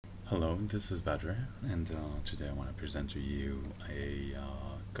Hello, this is Badr, and today I want to present to you a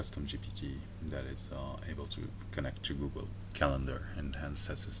custom GPT that is able to connect to Google Calendar and hence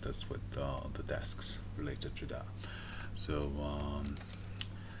assist us with the tasks related to that. So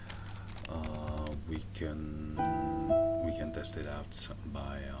we can test it out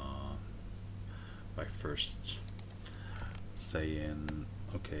by first saying,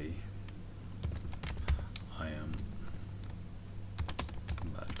 okay, I am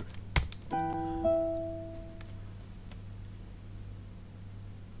Badr.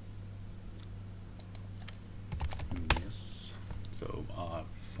 Yes, so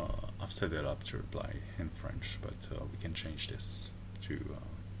I've set it up to reply in French, but we can change this to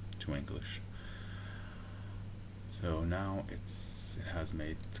English. So now it has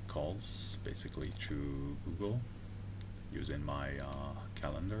made calls basically to Google using my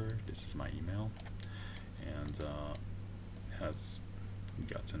calendar. This is my email, and has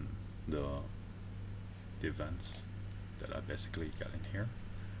gotten the events that I basically got in here,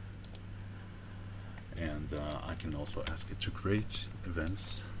 and I can also ask it to create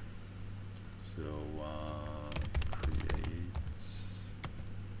events. So create,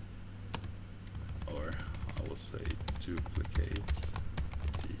 or I will say duplicate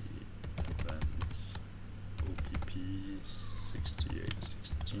the events OPP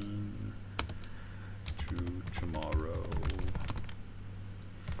 6816 to tomorrow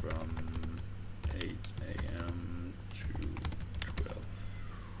from 8 a.m. to 12.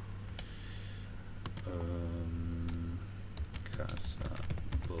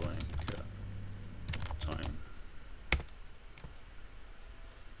 Casablanca time.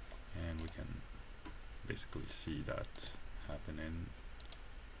 And we can basically see that happening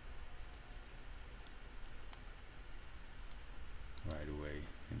right away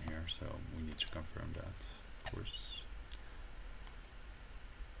in here, so we need to confirm that, of course.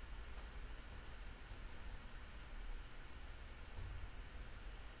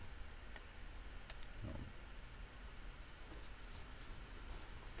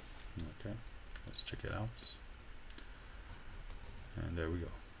 Okay, let's check it out, and there we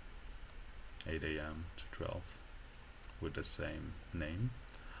go, 8 a.m. to 12 with the same name.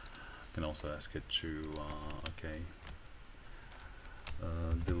 You can also ask it to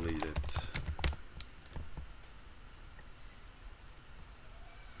delete it.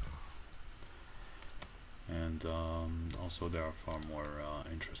 And also there are far more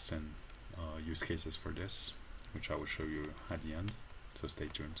interesting use cases for this, which I will show you at the end, so stay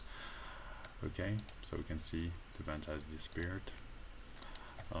tuned. Okay, so we can see the event has disappeared.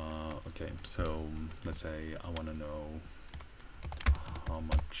 Okay, so let's say I want to know how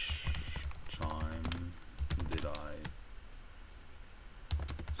much time did I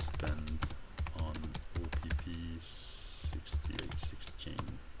spend on OPP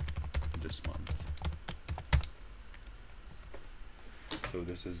 6816 this month. So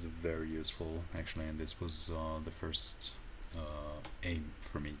this is very useful actually, and this was the first aim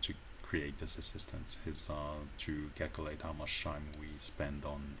for me to create this assistant, is to calculate how much time we spend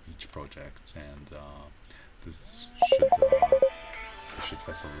on each project, and this should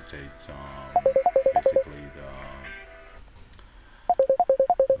facilitate basically the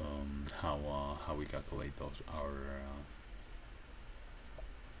how we calculate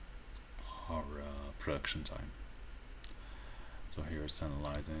our production time. So here it's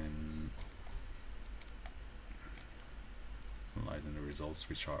analyzing the results,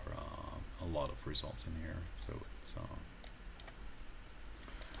 which are a lot of results in here. So it's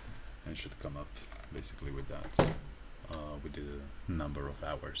and it should come up basically with that, with the number of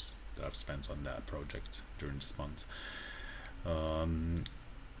hours that I've spent on that project during this month.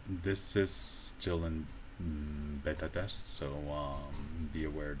 This is still in beta test, so be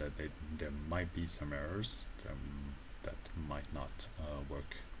aware that there might be some errors that might not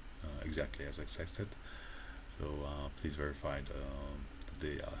work exactly as expected. So please verify the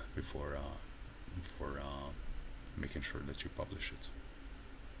data before making sure that you publish it.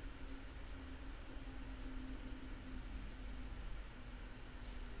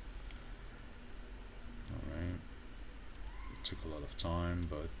 Alright, it took a lot of time,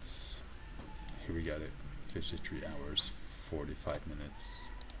 but here we got it, 53 hours, 45 minutes,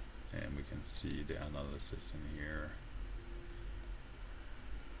 and we can see the analysis in here.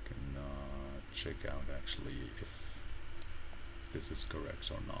 You can check out actually if this is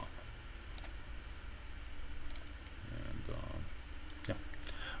correct or not. And yeah,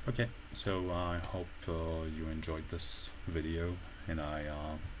 okay, so I hope you enjoyed this video, and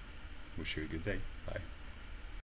I wish you a good day. Bye.